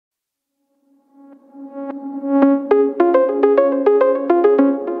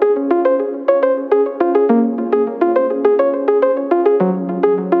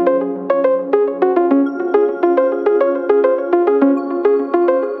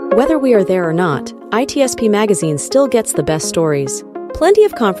Whether we are there or not, ITSP Magazine still gets the best stories. Plenty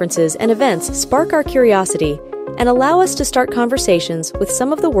of conferences and events spark our curiosity and allow us to start conversations with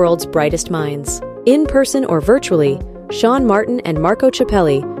some of the world's brightest minds. In person or virtually, Sean Martin and Marco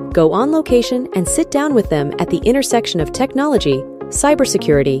Ciappelli go on location and sit down with them at the intersection of technology,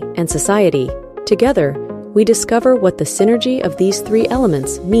 cybersecurity, and society. Together, we discover what the synergy of these three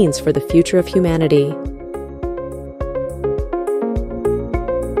elements means for the future of humanity.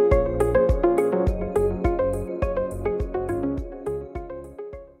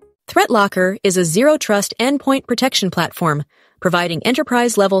 ThreatLocker is a zero-trust endpoint protection platform, providing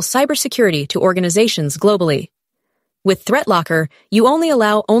enterprise-level cybersecurity to organizations globally. With ThreatLocker, you only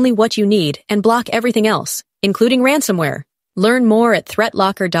allow what you need and block everything else, including ransomware. Learn more at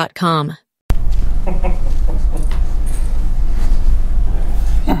threatlocker.com.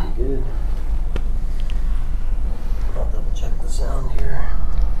 Good. I'll double check the sound here.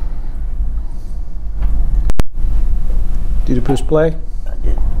 Did you push play? I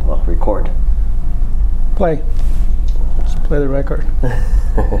did. Well, record. Play. Just play the record.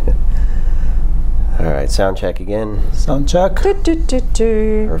 All right, sound check again. Sound check.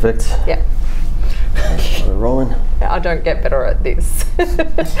 Perfect. Yeah. We're rolling. I don't get better at this.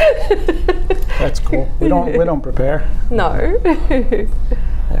 That's cool. We don't prepare. No.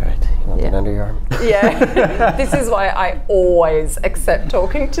 All right. You want that under your arm? Yeah. This is why I always accept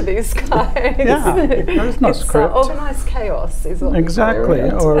talking to these guys. Yeah. There's no it's script. Organized chaos is what Exactly.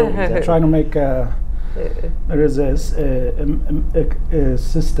 Or trying to make there is a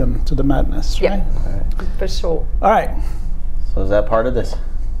system to the madness, right? Yeah, for sure. All right. So is that part of this?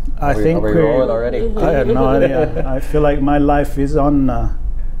 I think are we rolling already? I had no idea. I feel like my life is on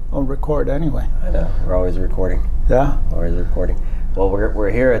record anyway. I know. We're always recording. Yeah. Always recording. Well,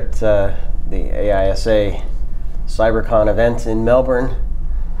 we're here at the AISA CyberCon event in Melbourne.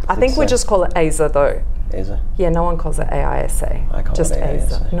 I think we just call it ASA though. ASA? Yeah, no one calls it AISA. I call just it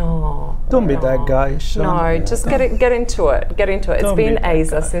AISA. No. Don't be that guy, Sean. No, just get into it. Get into it. It's been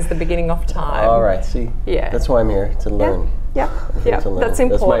ASA since the beginning of time. All right, see? Yeah. That's why I'm here, to learn. Yeah, To learn. that's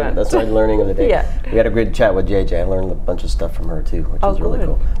important. That's my learning of the day. Yeah. We had a good chat with JJ. I learned a bunch of stuff from her too, which is really good.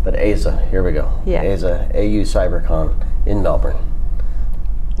 cool. But ASA, here we go. Yeah. ASA, AU CyberCon in Melbourne.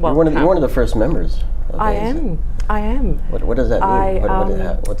 You're one of the first members of ASA. I am. What does that mean?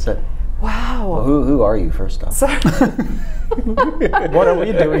 What's that? Wow. Well, who are you, first off? So What are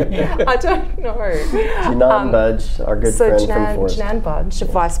we doing here? I don't know. Jinan Budge, our good friend from Forrester. Jinan Budge,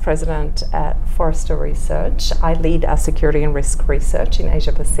 Vice President at Forrester Research. I lead our security and risk research in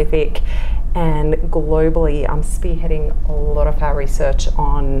Asia Pacific, and globally I'm spearheading a lot of our research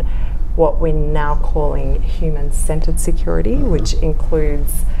on what we're now calling human-centered security, which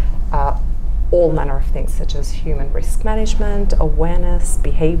includes all manner of things such as human risk management, awareness,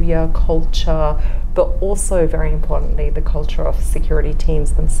 behavior, culture, but also very importantly the culture of security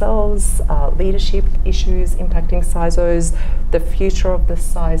teams themselves, leadership issues impacting CISOs, the future of the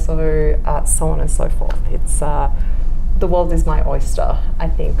CISO, so on and so forth. It's the world is my oyster, I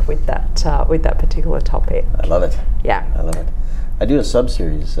think, with that particular topic. I love it. Yeah. I love it. I do a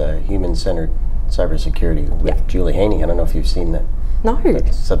sub-series, Human-Centered Cybersecurity, with Julie Haney. I don't know if you've seen that. No.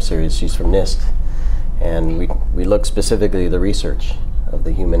 Sub-series. She's from NIST, and we look specifically at the research of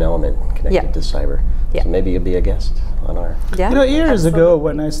the human element connected to cyber. So maybe you'll be a guest on our. Yeah. Years ago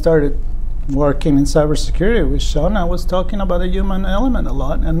when I started working in cybersecurity with Sean, I was talking about the human element a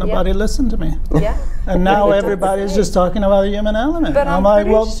lot, and nobody listened to me. Yeah. And now everybody's just talking about the human element. But I'm like,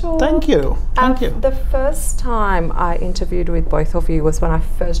 well, sure thank you. The first time I interviewed with both of you was when I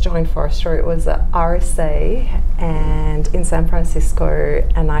first joined Forrester. It was at RSA and in San Francisco,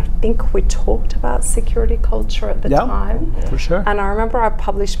 and I think we talked about security culture at the time. For sure. And I remember I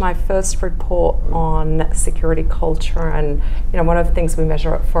published my first report on security culture, and one of the things we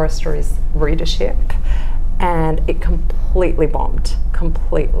measure at Forrester is readership, and it completely bombed,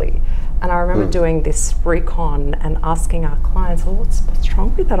 completely. And I remember doing this recon and asking our clients, well, what's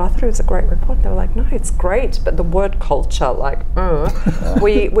wrong with that? I thought it was a great report. They were like, no, it's great, but the word culture,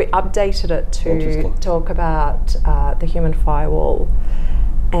 we updated it to talk about the human firewall,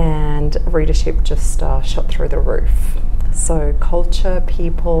 and readership just shot through the roof. So culture,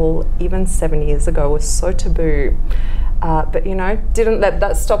 people, even 7 years ago was so taboo. But didn't let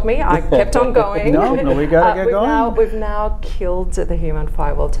that stop me. I kept on going. No, we gotta get going. We've now killed the human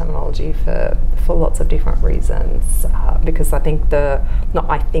firewall terminology for lots of different reasons. Because I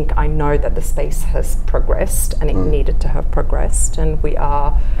know that the space has progressed, and it needed to have progressed, and we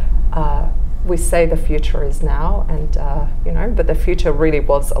say the future is now, and but the future really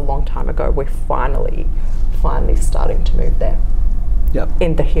was a long time ago. We're finally starting to move there.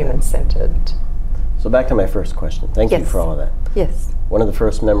 in the human-centered. So back to my first question. Thank you for all of that. Yes. One of the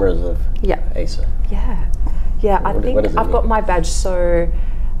first members of ASA. Yeah, I think I've got my badge. So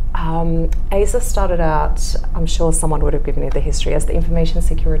ASA started out, I'm sure someone would have given you the history, as the Information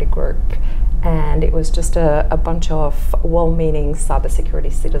Security Group. And it was just a bunch of well-meaning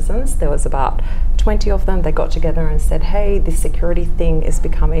cybersecurity citizens. There was about 20 of them. They got together and said, hey, this security thing is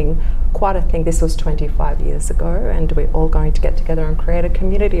becoming quite a thing. This was 25 years ago, and we're all going to get together and create a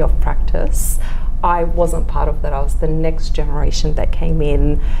community of practice. I wasn't part of that. I was the next generation that came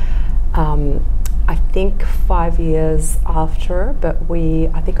in, I think 5 years after, but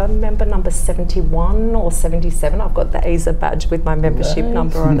I think I'm member number 71 or 77. I've got the ASA badge with my membership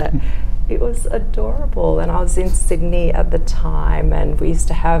number on it. It was adorable, and I was in Sydney at the time, and we used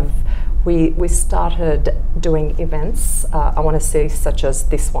to have, we started doing events, I want to say such as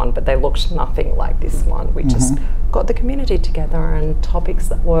this one, but they looked nothing like this one. We just got the community together and topics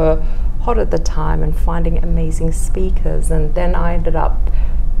that were hot at the time and finding amazing speakers. And then I ended up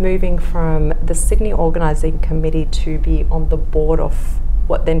moving from the Sydney Organising Committee to be on the board of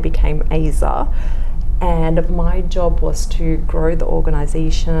what then became ASA. And my job was to grow the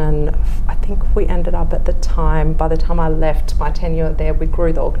organisation. I think we ended up at the time, by the time I left my tenure there, we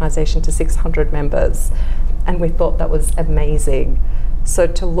grew the organisation to 600 members. And we thought that was amazing. So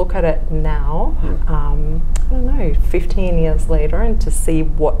to look at it now, I don't know, 15 years later, and to see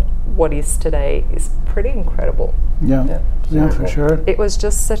what is today is pretty incredible. Yeah, for sure. It was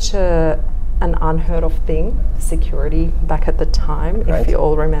just such an unheard of thing, security back at the time, if you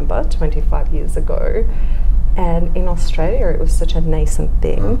all remember, 25 years ago. And in Australia, it was such a nascent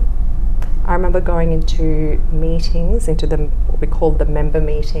thing. I remember going into meetings, into what we called the member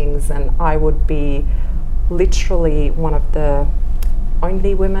meetings, and I would be literally one of the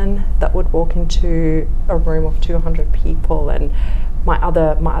only women that would walk into a room of 200 people, and my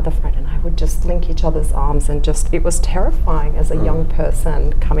other friend and I would just link each other's arms, and it was terrifying as a young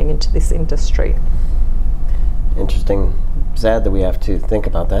person coming into this industry. Interesting. Sad that we have to think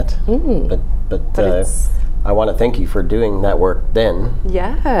about that. But I want to thank you for doing that work then.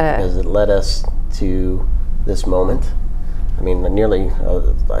 Yeah. Because it led us to this moment. I mean, nearly,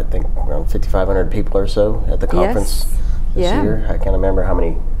 I think around 5,500 people or so at the conference this year. I can't remember how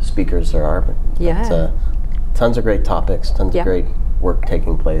many speakers there are, but tons of great topics, tons of great work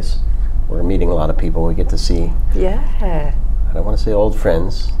taking place. We're meeting a lot of people. We get to see. Yeah. I don't want to say old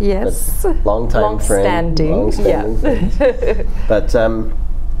friends. Yes. But long-time friends. Long-standing friends. But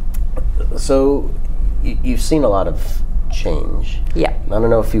so you've seen a lot of change. Yeah. I don't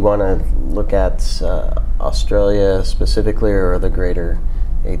know if you want to look at Australia specifically, or the greater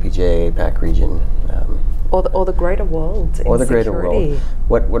APJ, APAC region. Or the greater world. Or the greater world.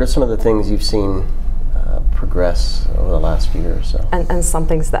 What are some of the things you've seen progress over the last year or so? And some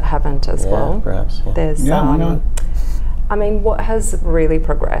things that haven't as well. Perhaps. Yeah. There's why not? I mean, what has really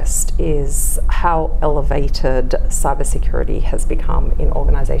progressed is how elevated cybersecurity has become in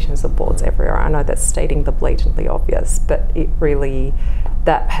organisations and boards everywhere. I know that's stating the blatantly obvious, but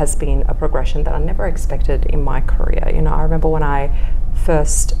that has been a progression that I never expected in my career. You know, I remember when I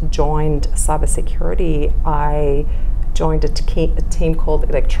first joined cybersecurity, I joined a team called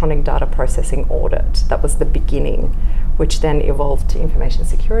Electronic Data Processing Audit. That was the beginning, which then evolved to information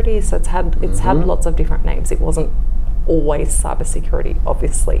security. So it's had lots of different names. It wasn't always cybersecurity,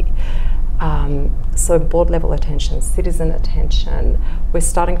 obviously. So board level attention, citizen attention, we're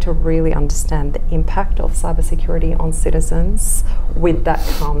starting to really understand the impact of cybersecurity on citizens. With that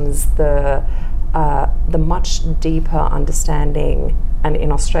comes the much deeper understanding, and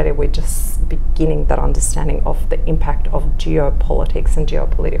in Australia we're just beginning that understanding of the impact of geopolitics and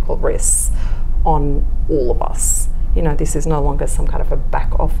geopolitical risks on all of us. You know, this is no longer some kind of a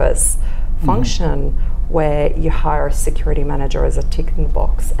back office function where you hire a security manager as a tick in the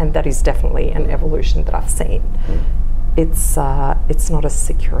box, and that is definitely an evolution that I've seen. It's not a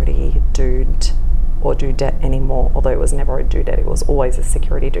security dude or dudette anymore, although it was never a dudette, it was always a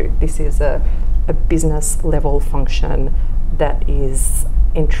security dude. This is a business level function that is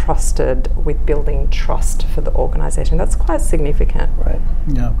entrusted with building trust for the organization. That's quite significant. Right.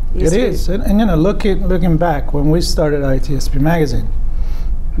 Yeah, it is. And you know, looking back, when we started ITSP Magazine,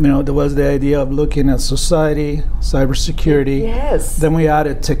 you know, there was the idea of looking at society, cybersecurity. Yes. Then we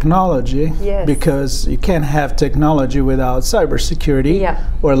added technology, yes, because you can't have technology without cybersecurity, yeah,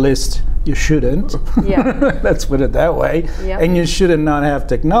 or at least you shouldn't. Yeah. Let's put it that way. Yep. And you shouldn't not have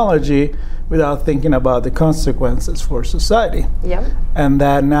technology without thinking about the consequences for society. Yep. And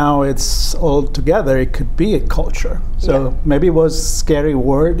that now it's all together, it could be a culture. So maybe it was a scary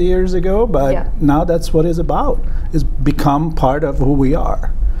word years ago, but now that's what it's about. It's become part of who we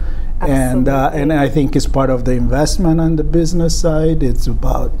are. And I think it's part of the investment on the business side. It's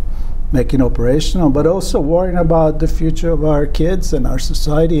about making operational, but also worrying about the future of our kids and our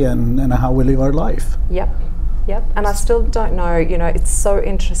society and how we live our life. Yep. And I still don't know, it's so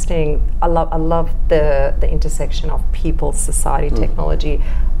interesting. I love the intersection of people, society, technology.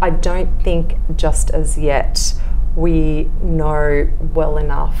 I don't think just as yet we know well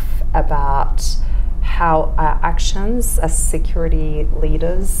enough about how our actions as security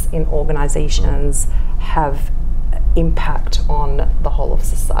leaders in organizations have impact on the whole of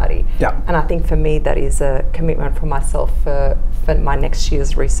society. Yeah. And I think for me that is a commitment for myself for my next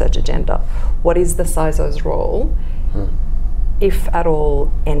year's research agenda. What is the CISO's role, if at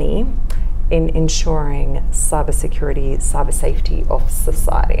all any, in ensuring cybersecurity, cyber safety of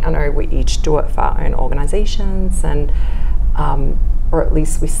society? I know we each do it for our own organizations, and or at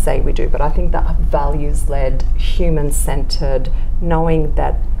least we say we do, but I think that values-led, human-centered, knowing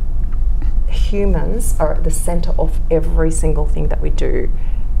that humans are at the center of every single thing that we do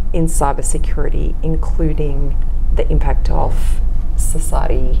in cybersecurity, including the impact of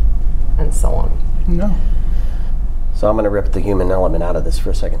society and so on. No. So I'm going to rip the human element out of this for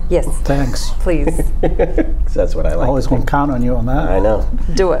a second. Yes. Thanks. Please. That's what I like. Always going to count on you on that. I know.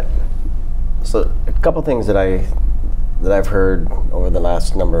 Do it. So a couple things that I've heard over the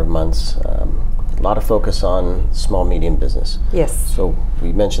last number of months. A lot of focus on small, medium business. Yes. So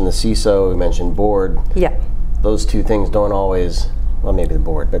we mentioned the CISO, we mentioned board. Yeah. Those two things don't always, well, maybe the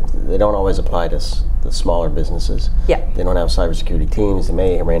board, but they don't always apply to the smaller businesses. Yeah. They don't have cybersecurity teams. They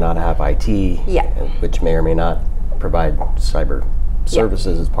may or may not have IT, Yeah. which may or may not provide cyber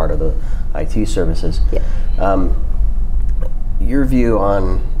services as part of the IT services. Yeah. Your view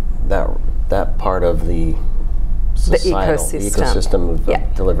on that part of the societal, the ecosystem of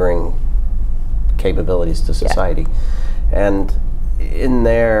delivering capabilities to society. And in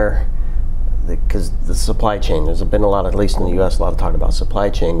there, because the supply chain, there's been a lot, at least in the US, a lot of talk about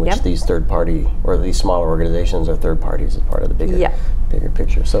supply chain, which these third party, or these smaller organizations are third parties as part of the bigger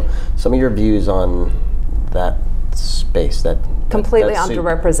picture. So some of your views on that space, completely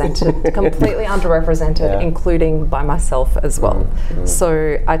underrepresented, including by myself as well.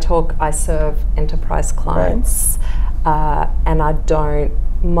 So I serve enterprise clients, and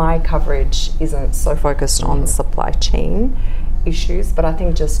my coverage isn't so focused on supply chain issues, but I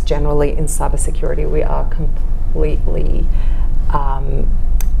think just generally in cybersecurity we are completely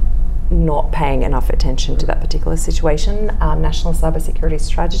not paying enough attention to that particular situation. Our National Cybersecurity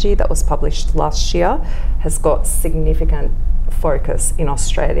Strategy that was published last year has got significant focus in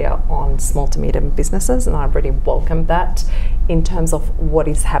Australia on small to medium businesses, and I really welcome that. In terms of what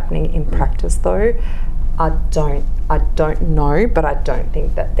is happening in practice though, I don't know, but I don't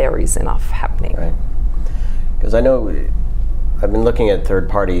think that there is enough happening. Right. Because I know I've been looking at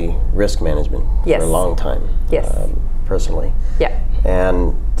third-party risk management for a long time. Yes. Personally. Yeah.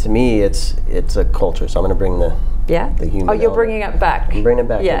 And to me, it's a culture. So I'm going to bring the human. Oh, you're bringing it back. I'm bringing it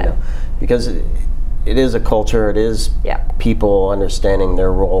back. Yeah. Because it is a culture. It is people understanding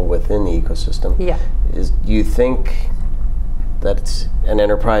their role within the ecosystem. Yeah. Do you think that it's an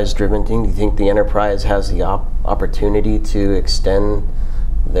enterprise-driven thing? Do you think the enterprise has the opportunity to extend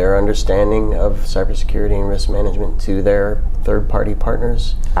their understanding of cybersecurity and risk management to their third-party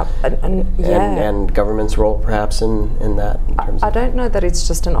partners? And government's role perhaps in that? I don't know that it's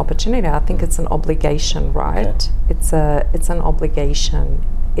just an opportunity. I think it's an obligation, right? Okay. It's an obligation.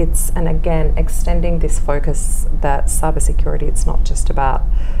 And again, extending this focus that cybersecurity, it's not just about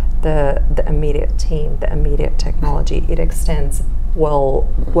the immediate team, the immediate technology. It extends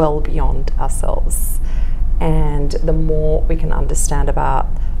well beyond ourselves. And the more we can understand about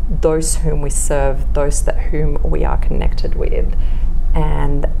those whom we serve, those whom we are connected with,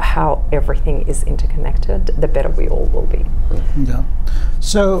 and how everything is interconnected, the better we all will be. Yeah.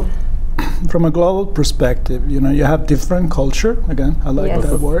 So, from a global perspective, you have different culture. Again, I like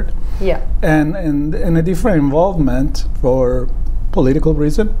that word. Yeah. And a different involvement for political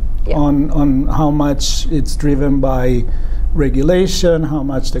reason on how much it's driven by regulation, how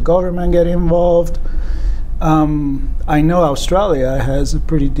much the government get involved. I know Australia has a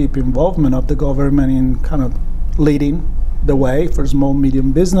pretty deep involvement of the government in kind of leading the way for small,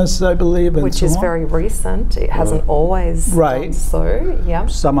 medium business, I believe, and which is very recent. It hasn't always done so. Yeah.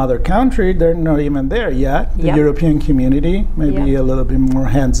 Some other country, they're not even there yet. The European community, maybe a little bit more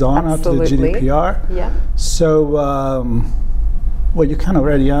hands-on after the GDPR. Yeah. So, well, you kind of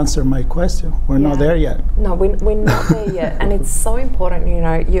already answered my question. We're not there yet. No, we're not there yet. And it's so important, you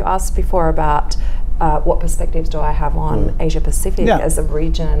know, you asked before about what perspectives do I have on Asia Pacific as a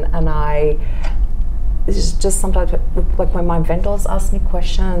region, and it's just sometimes, like when my vendors ask me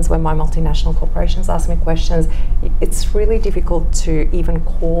questions, when my multinational corporations ask me questions, it's really difficult to even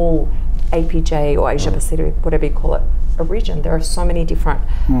call APJ or Asia Pacific, whatever you call it, a region. There are so many different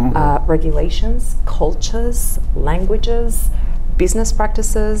regulations, cultures, languages, business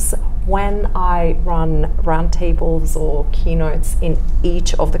practices. When I run roundtables or keynotes in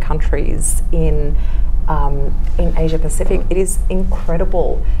each of the countries in Asia Pacific, it is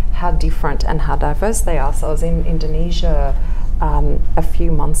incredible how different and how diverse they are. So I was in Indonesia a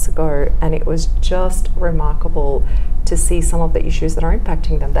few months ago, and it was just remarkable to see some of the issues that are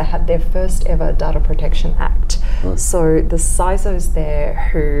impacting them. They had their first ever Data Protection Act. So the CISOs there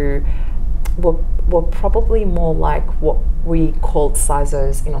who were probably more like what we called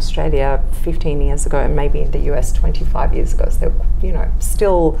CISOs in Australia 15 years ago, and maybe in the US 25 years ago. So they're, you know,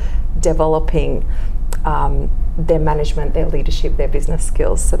 still developing their management, their leadership, their business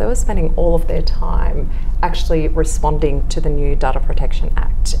skills. So they were spending all of their time actually responding to the new Data Protection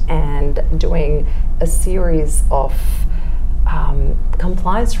Act and doing a series of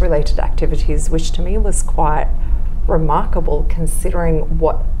compliance-related activities, which to me was quite remarkable, considering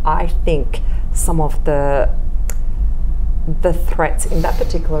what I think some of the threats in that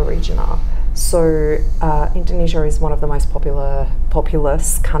particular region are. So Indonesia is one of the most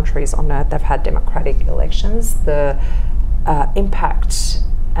populous countries on earth. They've had democratic elections. The impact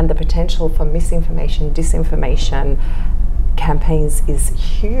and the potential for misinformation, disinformation campaigns is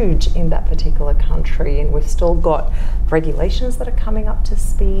huge in that particular country, and we've still got regulations that are coming up to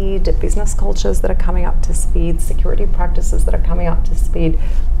speed, business cultures that are coming up to speed, security practices that are coming up to speed.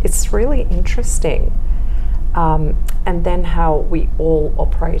 It's really interesting. And then how we all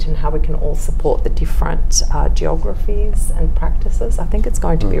operate and how we can all support the different geographies and practices. I think it's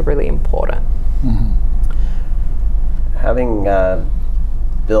going to be really important. Having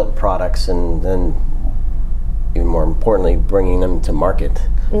built products and then even more importantly bringing them to market,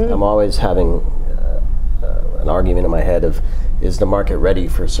 I'm always having an argument in my head of, is the market ready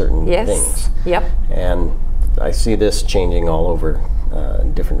for certain things? Yep. And I see this changing all over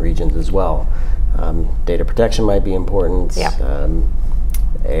in different regions as well. Data protection might be important.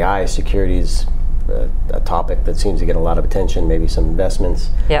 AI security is a topic that seems to get a lot of attention, maybe some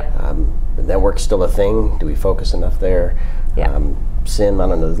investments. The network's still a thing. Do we focus enough there? SIM, I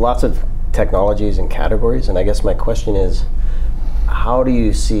don't know. There's lots of technologies and categories, and I guess my question is, how do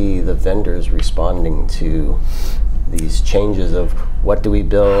you see the vendors responding to these changes of what do we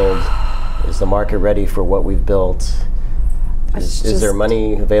build? Is the market ready for what we've built? Is there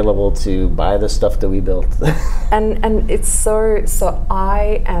money available to buy the stuff that we built? and it's so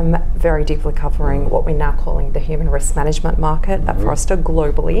I am very deeply covering what we're now calling the human risk management market at Forrester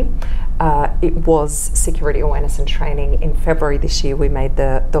globally. It was security awareness and training. In February this year, we made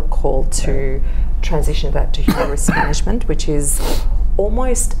the call to transition that to human risk management, which is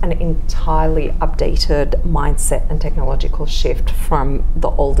almost an entirely updated mindset and technological shift from the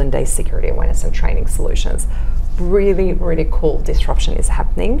olden day security awareness and training solutions. Really, really cool disruption is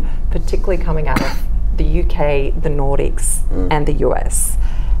happening, particularly coming out of the UK, the Nordics, and the US.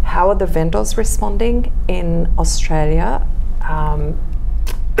 How are the vendors responding in Australia? I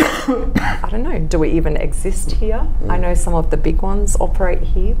don't know, do we even exist here? I know some of the big ones operate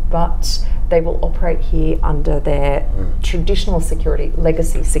here, but they will operate here under their traditional security,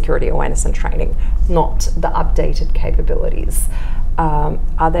 legacy security awareness and training, not the updated capabilities.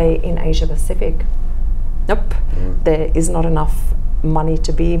 Are they in Asia Pacific? Nope. There is not enough money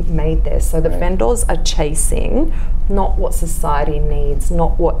to be made there. So the vendors are chasing not what society needs,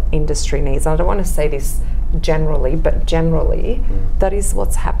 not what industry needs. And I don't want to say this generally, but generally, that is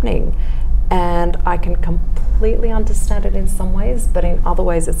what's happening. And I can completely understand it in some ways, but in other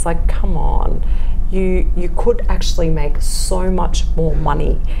ways it's like, come on, you could actually make so much more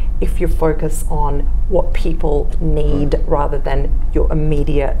money if you focus on what people need rather than your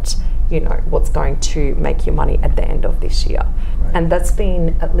immediate, you know, what's going to make you money at the end of this year. And that's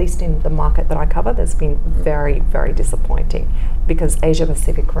been, at least in the market that I cover, that's been very, very disappointing, because Asia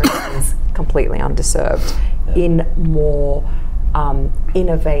Pacific remains completely underserved in more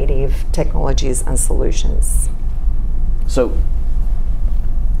innovative technologies and solutions. So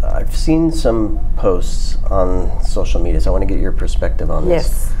I've seen some posts on social media, so I want to get your perspective on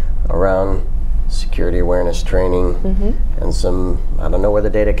this. Around security awareness training and some, I don't know where the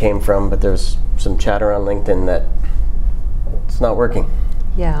data came from, but there's some chatter on LinkedIn that it's not working.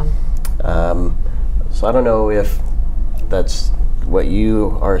 Yeah. So I don't know if that's what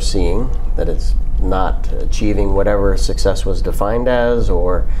you are seeing, that it's not achieving whatever success was defined as,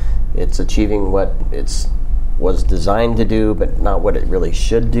 or it's achieving what it was designed to do, but not what it really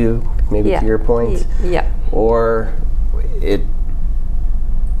should do, maybe to your point. Or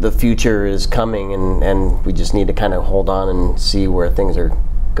the future is coming and we just need to kind of hold on and see where things are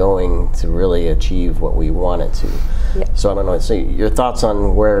going to really achieve what we want it to. So I don't know. So your thoughts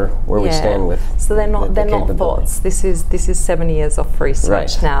on where we stand with. So they're not thoughts. This is 7 years of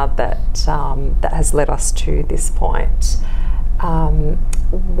research now that has led us to this point.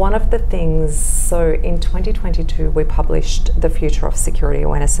 One of the things, so in 2022 we published The Future of Security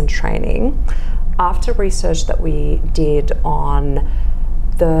Awareness and Training after research that we did on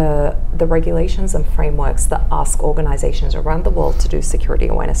the regulations and frameworks that ask organizations around the world to do security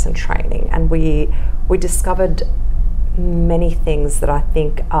awareness and training. And we discovered many things that I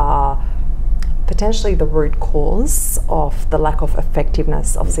think are potentially the root cause of the lack of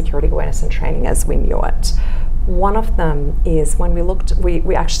effectiveness of security awareness and training as we knew it. One of them is when we looked,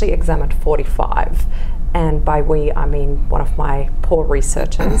 we actually examined 45, and by we I mean one of my poor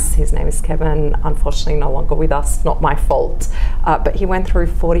researchers. His name is Kevin, unfortunately no longer with us, not my fault, but he went through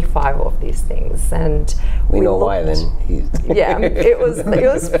 45 of these things, and we know why then. Yeah, it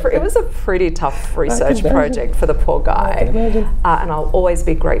was a pretty tough research project for the poor guy, and I'll always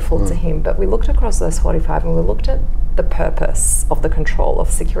be grateful to him. But we looked across those 45 and we looked at the purpose of the control of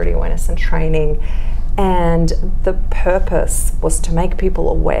security awareness and training. And the purpose was to make people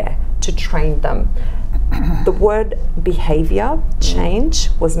aware, to train them. The word behavior change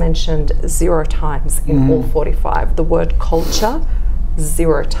was mentioned 0 times in all 45. The word culture,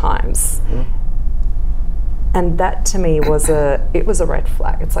 0 times. And that to me was a red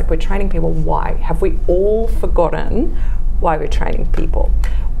flag. It's like, we're training people. Why? Have we all forgotten why we're training people?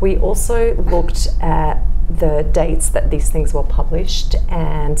 We also looked at the dates that these things were published,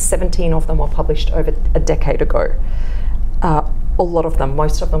 and 17 of them were published over a decade ago. A lot of them,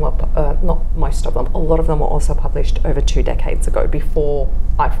 most of them were, not most of them, a lot of them were also published over 2 decades ago, before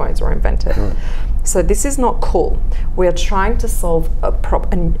iPhones were invented. So this is not cool. We are trying to solve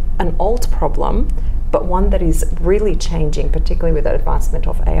an old problem, but one that is really changing, particularly with the advancement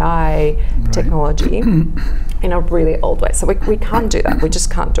of AI technology, in a really old way. So we can't do that. We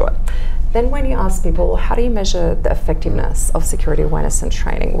just can't do it. Then when you ask people, how do you measure the effectiveness of security awareness and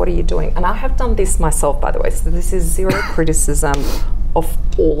training? What are you doing? And I have done this myself, by the way, so this is zero criticism of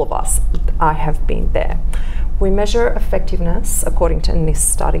all of us. I have been there. We measure effectiveness, according to this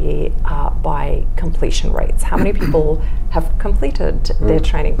study, by completion rates. How many people have completed their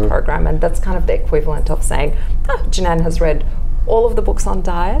training program? And that's kind of the equivalent of saying, Jinan has read all of the books on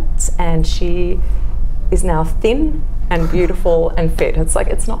diets and she is now thin and beautiful and fit. It's like,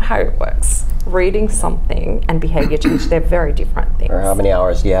 it's not how it works. Reading something and behavior change, they're very different things. Or how many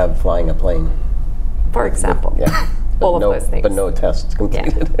hours do you have flying a plane? For example. All of those things. But no tests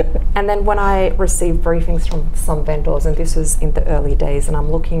completed. And then when I receive briefings from some vendors, and this was in the early days, and I'm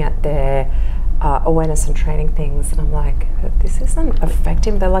looking at their awareness and training things, and I'm like, this isn't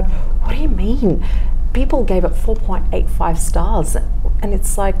effective. They're like, what do you mean? People gave it 4.85 stars, and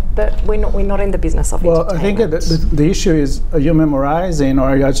it's like, but we're not in the business of entertainment. I think the issue is, are you memorizing or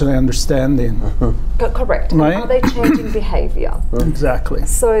are you actually understanding? Correct. Right? Are they changing behavior? Exactly.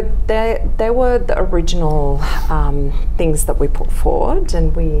 So they were the original things that we put forward,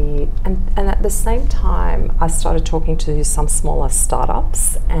 and at the same time, I started talking to some smaller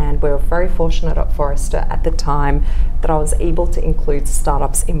startups, and we were very fortunate at Forrester at the time that I was able to include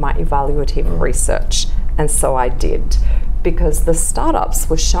startups in my evaluative research, and so I did, because the startups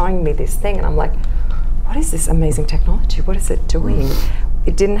were showing me this thing, and I'm like, what is this amazing technology? What is it doing?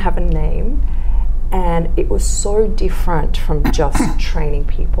 It didn't have a name, and it was so different from just training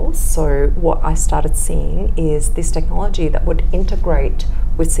people. So what I started seeing is this technology that would integrate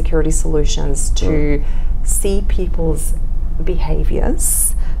with security solutions to see people's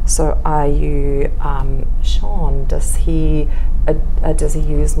behaviors. So are you, Sean, does he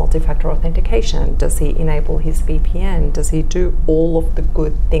use multi-factor authentication? Does he enable his VPN? Does he do all of the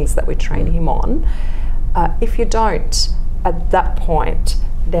good things that we train him on? If you don't, at that point,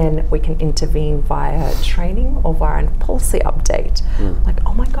 then we can intervene via training or via a policy update. Like,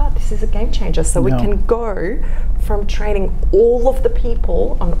 oh my God, this this is a game changer. So we can go from training all of the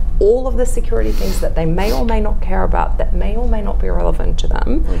people on all of the security things that they may or may not care about, that may or may not be relevant to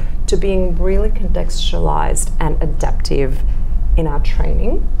them, to being really contextualized and adaptive in our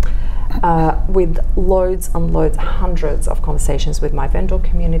training. With loads and loads, hundreds of conversations with my vendor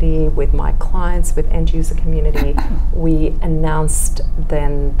community, with my clients, with end user community, we announced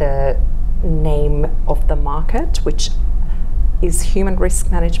then the name of the market, which is human risk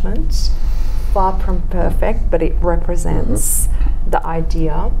management. Far from perfect, but it represents the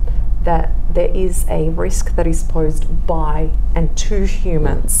idea that there is a risk that is posed by and to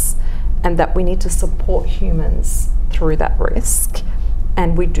humans, and that we need to support humans through that risk.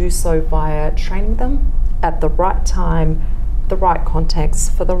 And we do so via training them at the right time, the right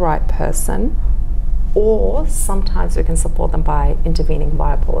context, for the right person, or sometimes we can support them by intervening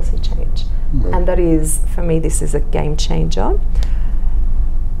via policy change. And that is, for me, this is a game changer.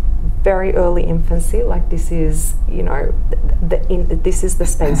 Very early infancy, like this is, you know, this is the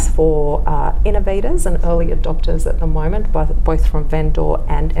space for innovators and early adopters at the moment, both from vendor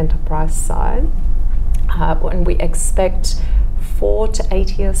and enterprise side. And we expect 4 to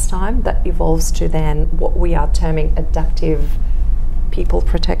 8 years' time, that evolves to then what we are terming adaptive people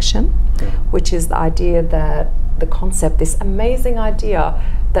protection, which is the idea that the concept, this amazing idea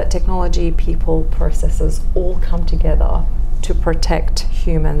that technology, people, processes all come together to protect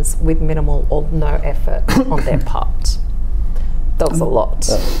humans with minimal or no effort on their part. That was a lot.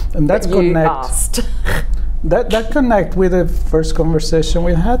 And that's that connect with the first conversation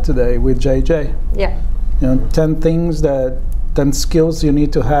we had today with JJ. Yeah. You know, 10 skills you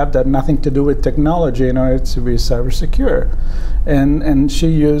need to have that nothing to do with technology in order to be cyber secure. And she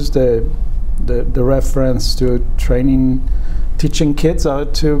used the reference to teaching kids how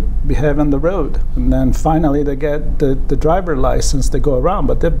to behave on the road. And then finally they get the driver license, they go around,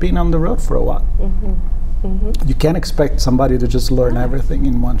 but they've been on the road for a while. You can't expect somebody to just learn everything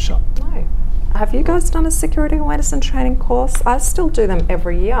in one shot. No. Have you guys done a security awareness and training course? I still do them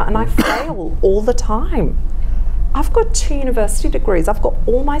every year, and I fail all the time. I've got 2 university degrees. I've got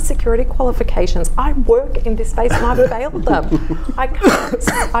all my security qualifications. I work in this space and I've failed them.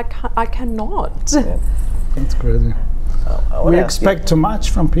 I cannot. Yeah. That's crazy. We expect too much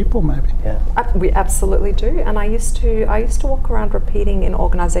from people, maybe. Yeah. We absolutely do. And I used to walk around repeating in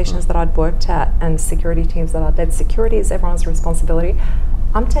organizations that I'd worked at and security teams that I'd led, security is everyone's responsibility.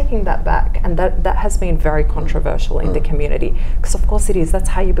 I'm taking that back, and that has been very controversial in the community, because of course it is. That's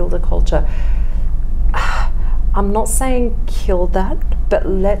how you build a culture. I'm not saying kill that, but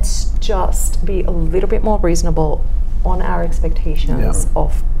let's just be a little bit more reasonable on our expectations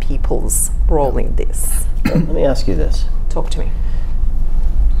of people's role in this. Let me ask you this. Talk to me.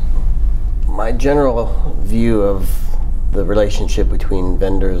 My general view of the relationship between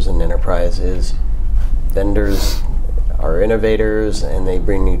vendors and enterprise is vendors are innovators and they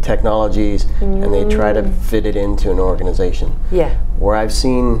bring new technologies and they try to fit it into an organization. Yeah. Where I've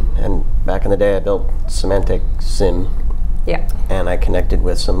seen, and back in the day I built Semantic SIM, and I connected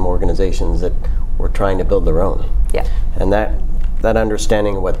with some organizations that were trying to build their own. Yeah. And that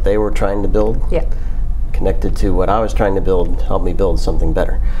understanding of what they were trying to build connected to what I was trying to build helped me build something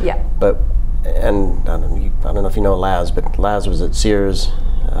better. Yeah. But, and I don't know if you know Laz, but Laz was at Sears.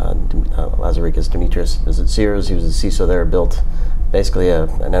 Lazarikis Dimitris was at Sears. He was the CISO there, built basically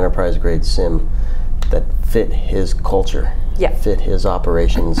an enterprise grade SIM that fit his culture, fit his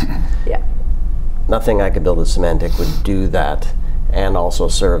operations. Nothing I could build at Semantic would do that and also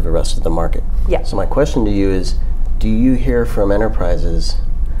serve the rest of the market. So my question to you is, do you hear from enterprises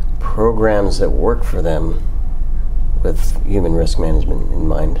programs that work for them with human risk management in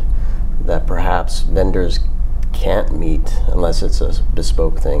mind that perhaps vendors can't meet unless it's a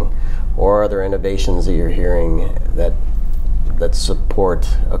bespoke thing? Or are there innovations that you're hearing that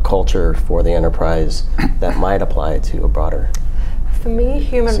support a culture for the enterprise that might apply to a broader? For me,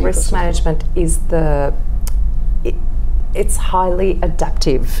 human risk management is it's highly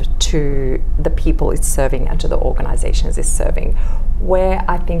adaptive to the people it's serving and to the organizations it's serving. Where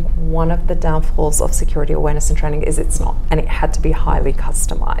I think one of the downfalls of security awareness and training is it's not, and it had to be highly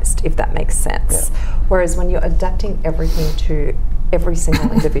customized, if that makes sense. Whereas when you're adapting everything to every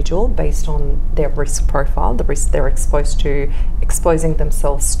single individual based on their risk profile, the risk they're exposed to, exposing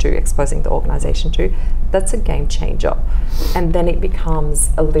themselves to, exposing the organization to, that's a game changer. And then it becomes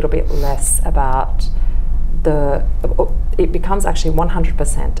a little bit less about it becomes actually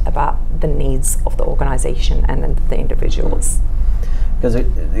 100% about the needs of the organization and then the individuals. Because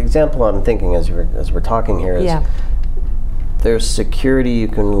the example I'm thinking as we're talking here is there's security you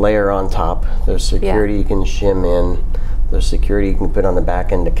can layer on top, there's security you can shim in, there's security you can put on the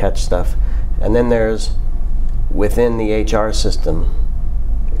back end to catch stuff, and then there's within the HR system,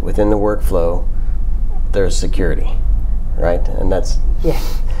 within the workflow, there's security, right? And that's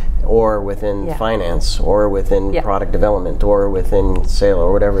or within finance, or within product development, or within sale,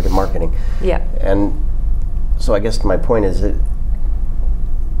 or whatever, to marketing. And so I guess my point is that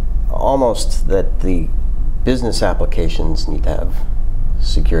almost that the business applications need to have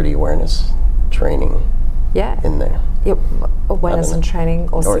security awareness training in there. Awareness and training,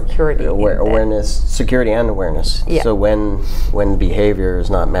 or security. Awareness, security and awareness. So when behavior is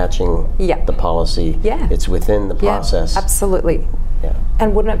not matching the policy, it's within the process. Absolutely.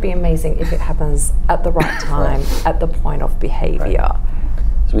 And wouldn't it be amazing if it happens at the right time, at the point of behavior?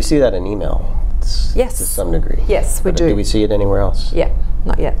 So we see that in email, to some degree. Yes, we do. Do we see it anywhere else?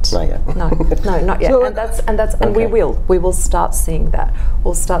 Not yet. Not yet. No, not yet. So and we will start seeing that.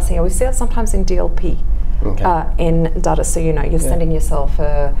 We'll start seeing it. We see it sometimes in DLP, in data. So you're sending yourself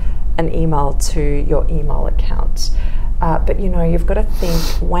an email to your email account. But you've got to think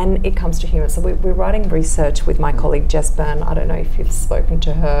when it comes to humans. So we're writing research with my colleague Jess Byrne. I don't know if you've spoken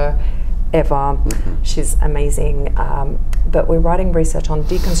to her ever. She's amazing. But we're writing research on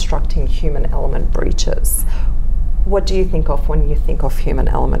deconstructing human element breaches. What do you think of when you think of human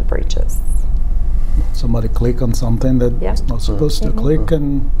element breaches? Somebody click on something that's not supposed to click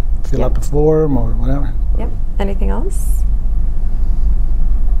and fill up a form or whatever. Anything else?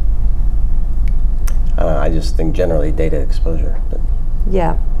 I just think generally data exposure. But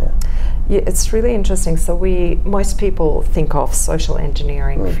it's really interesting. So most people think of social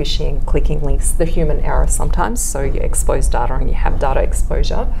engineering, phishing, clicking links, the human error sometimes. So you expose data and you have data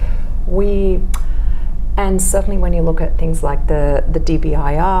exposure. And certainly when you look at things like the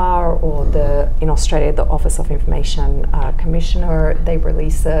DBIR or in Australia, the Office of Information Commissioner, they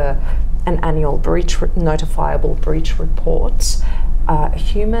release an annual notifiable breach report.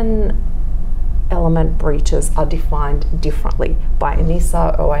 Human element breaches are defined differently by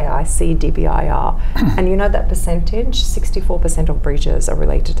ENISA, OAIC, DBIR. And that percentage, 64% of breaches are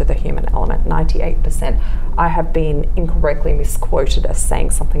related to the human element, 98%. I have been incorrectly misquoted as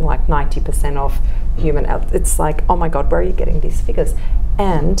saying something like 90% of human element. It's like, oh my God, where are you getting these figures?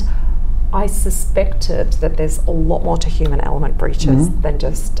 And I suspected that there's a lot more to human element breaches than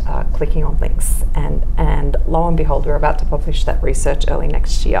just clicking on links. And lo and behold, we're about to publish that research early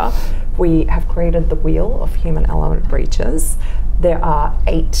next year. We have created the wheel of human element breaches. There are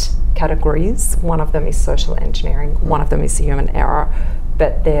 8 categories. One of them is social engineering. One of them is human error.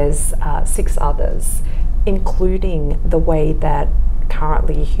 But there's 6 others, including the way that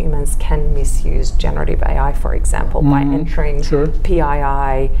currently humans can misuse generative AI, for example, by entering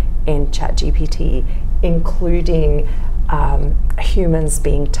PII in ChatGPT, including humans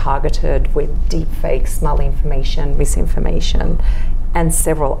being targeted with deepfakes, malinformation, misinformation, and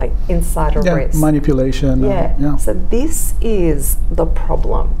several insider risks. Manipulation. So this is the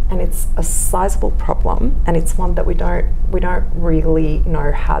problem, and it's a sizable problem, and it's one that we don't really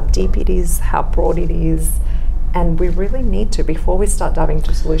know how deep it is, how broad it is, and we really need to, before we start diving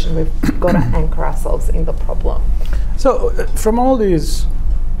into solution, we've got to anchor ourselves in the problem. So from all these,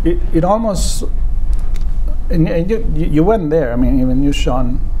 it almost, and you went there, I mean, even you,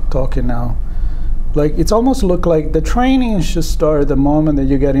 Sean, talking now, like it's almost look like the training should start the moment that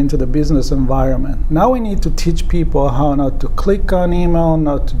you get into the business environment. Now we need to teach people how not to click on email,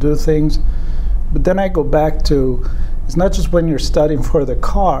 not to do things. But then I go back to, it's not just when you're studying for the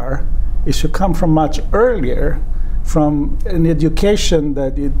car, it should come from much earlier, from an education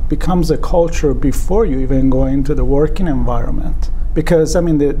that it becomes a culture before you even go into the working environment. Because I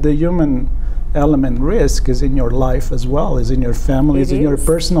mean, the human element risk is in your life as well, is in your family, is in your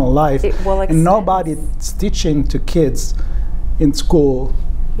personal life. And nobody's teaching to kids in school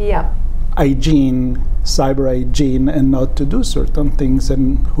hygiene, cyber hygiene, and not to do certain things,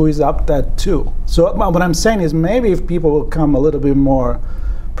 and who is up that too. So what I'm saying is maybe if people will come a little bit more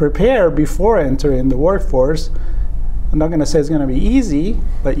prepared before entering the workforce, I'm not going to say it's going to be easy,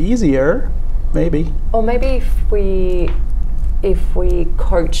 but easier, maybe. Or maybe if we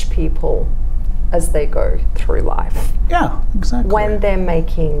coach people as they go through life. Yeah, exactly. When they're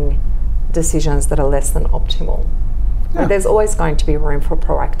making decisions that are less than optimal. Yeah. There's always going to be room for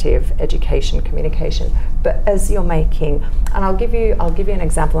proactive education, communication. But as you're making, and I'll give you an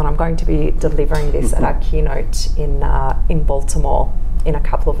example, and I'm going to be delivering this at our keynote in Baltimore in a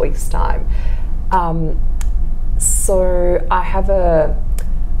couple of weeks' time. So I have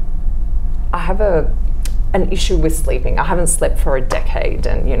an issue with sleeping. I haven't slept for a decade,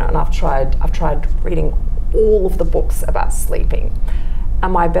 and I've tried reading all of the books about sleeping,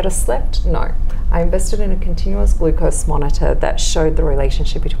 Am I better slept? No. I invested in a continuous glucose monitor that showed the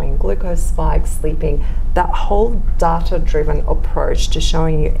relationship between glucose spikes, sleeping, that whole data-driven approach to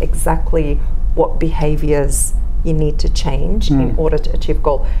showing you exactly what behaviors you need to change in order to achieve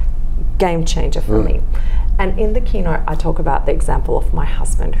goal. Game changer for me. And in the keynote, I talk about the example of my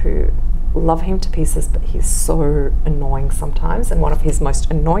husband, who love him to pieces, but he's so annoying sometimes. And one of his most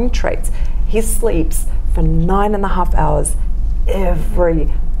annoying traits, he sleeps for 9.5 hours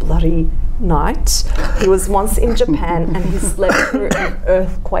every bloody night. He was once in Japan and he slept through an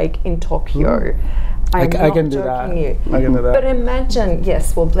earthquake in Tokyo. I can do that. I can do that. But imagine,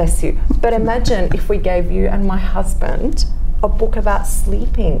 yes, well, bless you. But imagine if we gave you and my husband a book about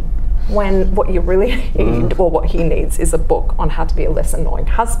sleeping, when what you really need, or what he needs, is a book on how to be a less annoying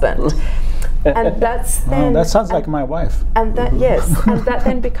husband. And that's then... that sounds like my wife. And that, yes, and that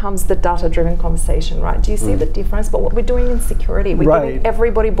then becomes the data-driven conversation, right? Do you see the difference? But what we're doing in security, we're giving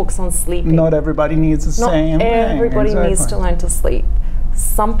everybody books on sleeping. Not everybody needs the same thing. Not everybody needs to learn to sleep.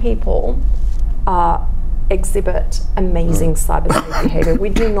 Some people exhibit amazing cybersecurity behavior. We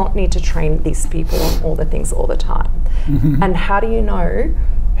do not need to train these people on all the things all the time. And how do you know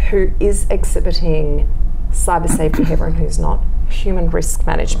who is exhibiting cyber-safe behavior and who's not? Human risk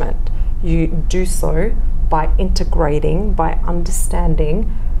management. You do so by integrating, by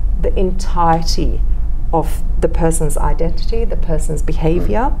understanding the entirety of the person's identity, the person's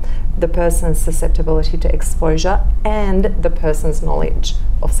behavior, the person's susceptibility to exposure, and the person's knowledge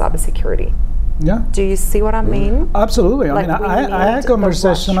of cybersecurity. Yeah. Do you see what I mean? Absolutely. Like, I had a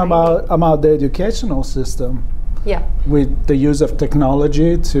conversation about the educational system. Yeah. With the use of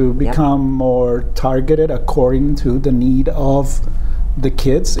technology to become more targeted according to the need of the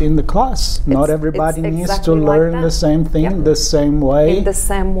kids in the class. Not everybody needs exactly to learn like the same thing the same way. In the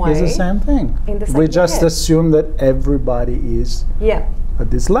same way. It's the same thing. We just assume that everybody is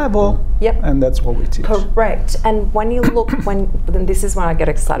at this level, and that's what we teach. Correct. And when you look, then this is when I get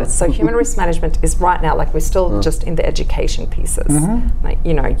excited. So human risk management is right now, like, we're still just in the education pieces. Like,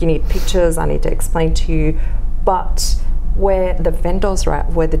 you know, you need pictures, I need to explain to you, but where the vendors are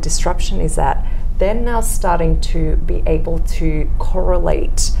at, where the disruption is at, they're now starting to be able to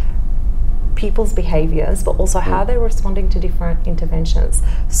correlate people's behaviors, but also how they're responding to different interventions.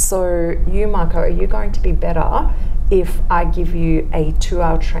 So you, Marco, are you going to be better if I give you a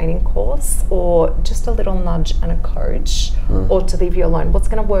 2-hour training course, or just a little nudge and a coach, or to leave you alone? What's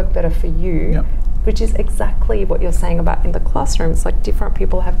going to work better for you? Which is exactly what you're saying about in the classroom. It's like different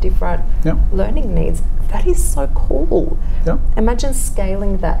people have different learning needs. That is so cool. Imagine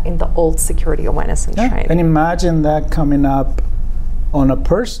scaling that in the old security awareness and training. And imagine that coming up on a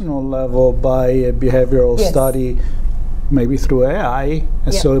personal level by a behavioral study, maybe through AI.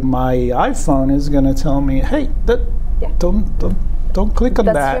 So my iPhone is going to tell me, hey, don't click on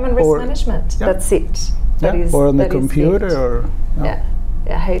that. That's human risk management. That's it. That is, or on the computer.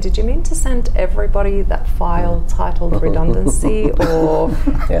 Hey, did you mean to send everybody that file titled redundancy, or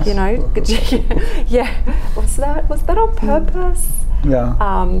you know, was that on purpose?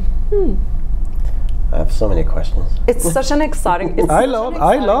 I have so many questions. It's such an exciting. I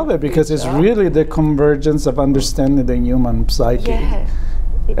love it because it's really the convergence of understanding the human psyche,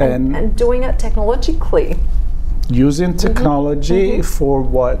 and doing it technologically. Using technology for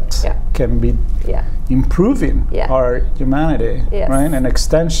what can be improving our humanity, right? An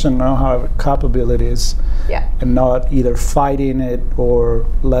extension of our capabilities, and not either fighting it or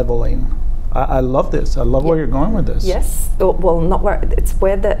leveling. I love this. I love where you're going with this. Yes. Well, not where it's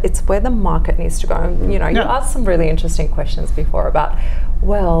where the market needs to go. And, you know, you asked some really interesting questions before about,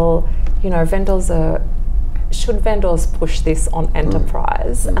 well, you know, should vendors push this on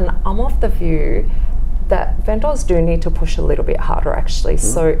enterprise? And I'm of the view that vendors do need to push a little bit harder, actually.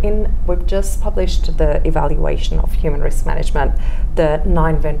 So we've just published the evaluation of human risk management, the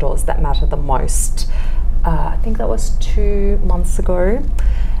 9 vendors that matter the most. I think that was 2 months ago.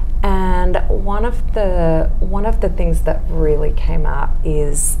 And one of the things that really came out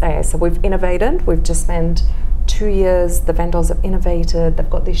is, so we've innovated. We've just spent 2 years, the vendors have innovated. They've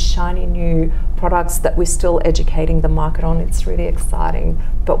got these shiny new products that we're still educating the market on. It's really exciting.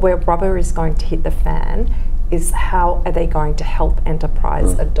 But where rubber is going to hit the fan is how are they going to help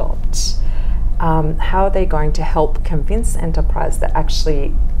enterprise adopt? How are they going to help convince enterprise that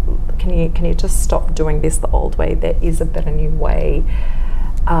actually, can you just stop doing this the old way? There is a better new way.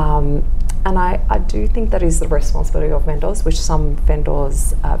 And I do think that is the responsibility of vendors, which some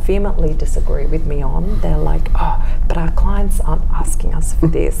vendors vehemently disagree with me on. They're like, oh, but our clients aren't asking us for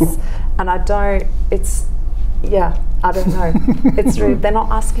this. And Yeah, I don't know. It's really, they're not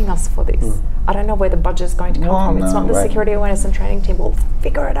asking us for this. I don't know where the budget is going to come from. It's not the security awareness and training team. We'll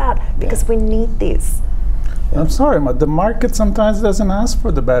figure it out because we need this. I'm sorry, but the market sometimes doesn't ask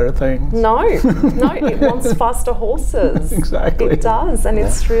for the better things. No, it wants faster horses. Exactly. It does, and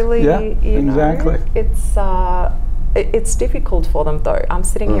it's really, it's difficult for them though. I'm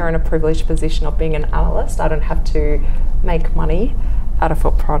sitting here in a privileged position of being an analyst. I don't have to make money out of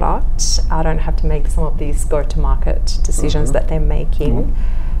a product. I don't have to make some of these go-to-market decisions that they're making.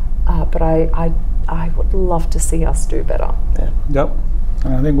 But I would love to see us do better. Yeah. Yep.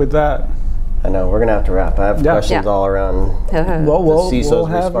 And I think with that, I know we're gonna have to wrap. I have questions all around the CISO's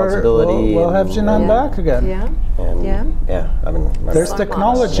responsibility. We'll have Jinan back again. I mean, there's so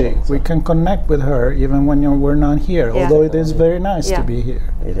technology. We can connect with her even when we're not here. Although it is very nice to be here.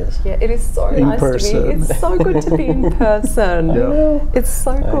 It is. Yeah, it is so nice to be. It's so good to be in person. It's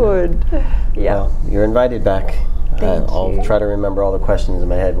so good. Yeah. Well, you're invited back. I'll try to remember all the questions in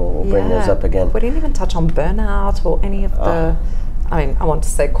my head. We'll bring those up again. We didn't even touch on burnout or any of the. I mean, I want to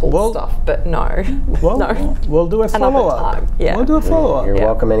say cool stuff, but no. No. We'll do a follow-up. We'll do a follow-up. You're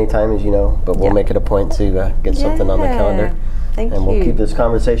welcome anytime, as you know, but we'll make it a point to get something on the calendar. Thank you. And we'll keep this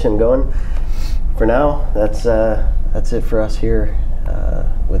conversation going. For now, that's it for us here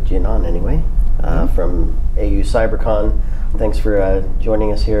with Jinan anyway, from AU CyberCon. Thanks for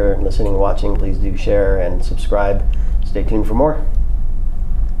joining us here, listening, watching. Please do share and subscribe. Stay tuned for more.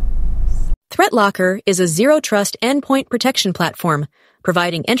 ThreatLocker is a zero-trust endpoint protection platform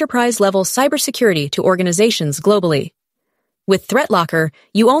providing enterprise-level cybersecurity to organizations globally. With ThreatLocker,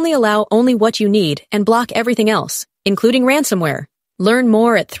 you only allow what you need and block everything else, including ransomware. Learn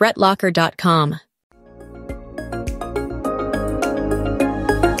more at threatlocker.com.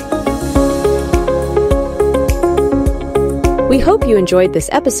 We hope you enjoyed this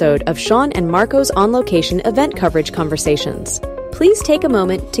episode of Sean and Marco's on-location event coverage conversations. Please take a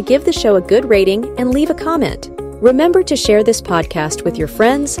moment to give the show a good rating and leave a comment. Remember to share this podcast with your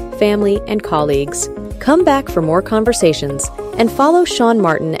friends, family, and colleagues. Come back for more conversations and follow Sean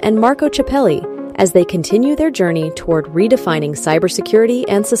Martin and Marco Ciappelli as they continue their journey toward redefining cybersecurity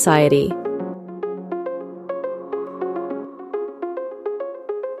and society.